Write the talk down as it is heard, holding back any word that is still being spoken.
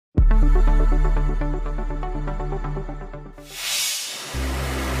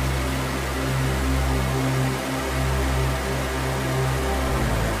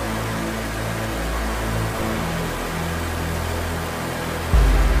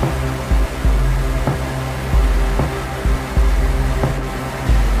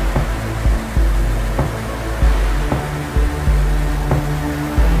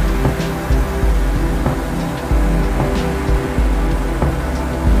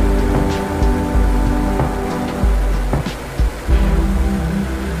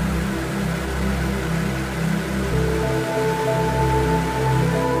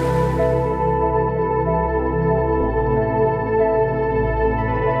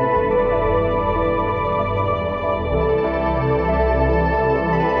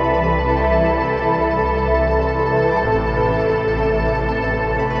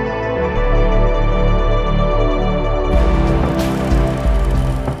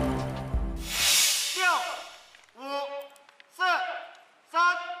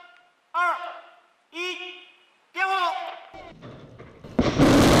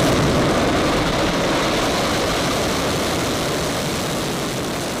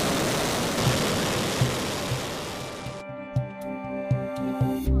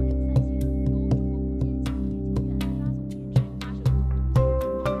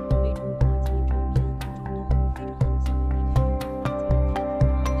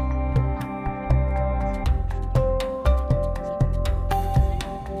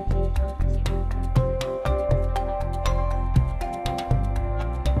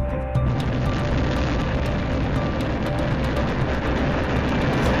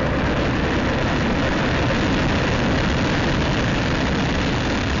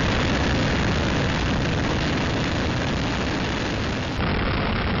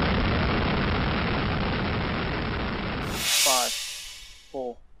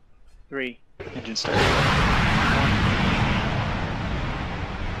3. Engine start.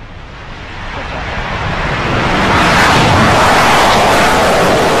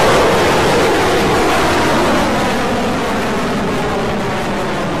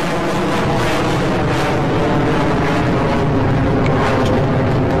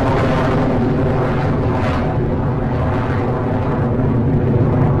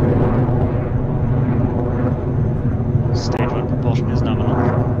 Stage 1 propulsion is nominal.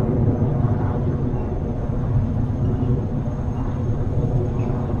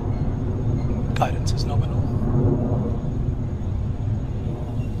 Guidance is nominal.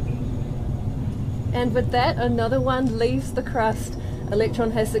 And with that, another one leaves the crust. Electron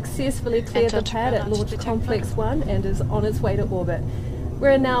has successfully cleared the pad at Launch Complex 1 and is on its way to orbit.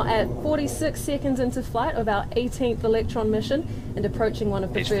 We're now at 46 seconds into flight of our 18th Electron mission and approaching one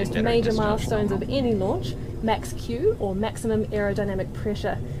of the first major milestones of any launch, Max Q, or maximum aerodynamic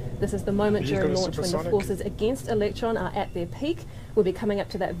pressure. This is the moment during launch when the forces against Electron are at their peak. We'll be coming up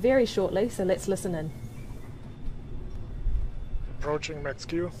to that very shortly, so let's listen in. Approaching Max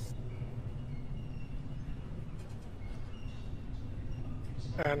Q.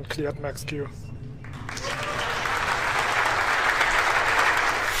 And cleared Max Q.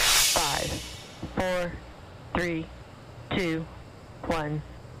 5, 4, 3, 2, 1,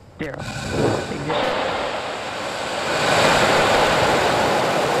 0. Ignition.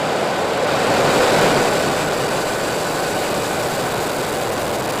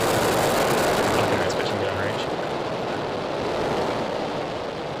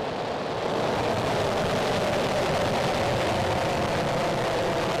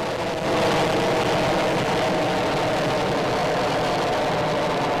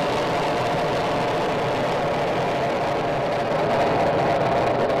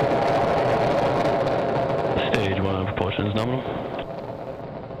 Propulsion is nominal.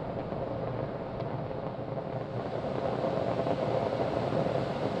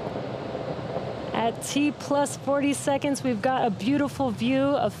 At T plus 40 seconds, we've got a beautiful view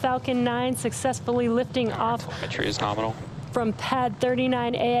of Falcon 9 successfully lifting off Telemetry is nominal. From Pad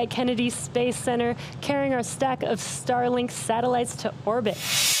 39A at Kennedy Space Center, carrying our stack of Starlink satellites to orbit.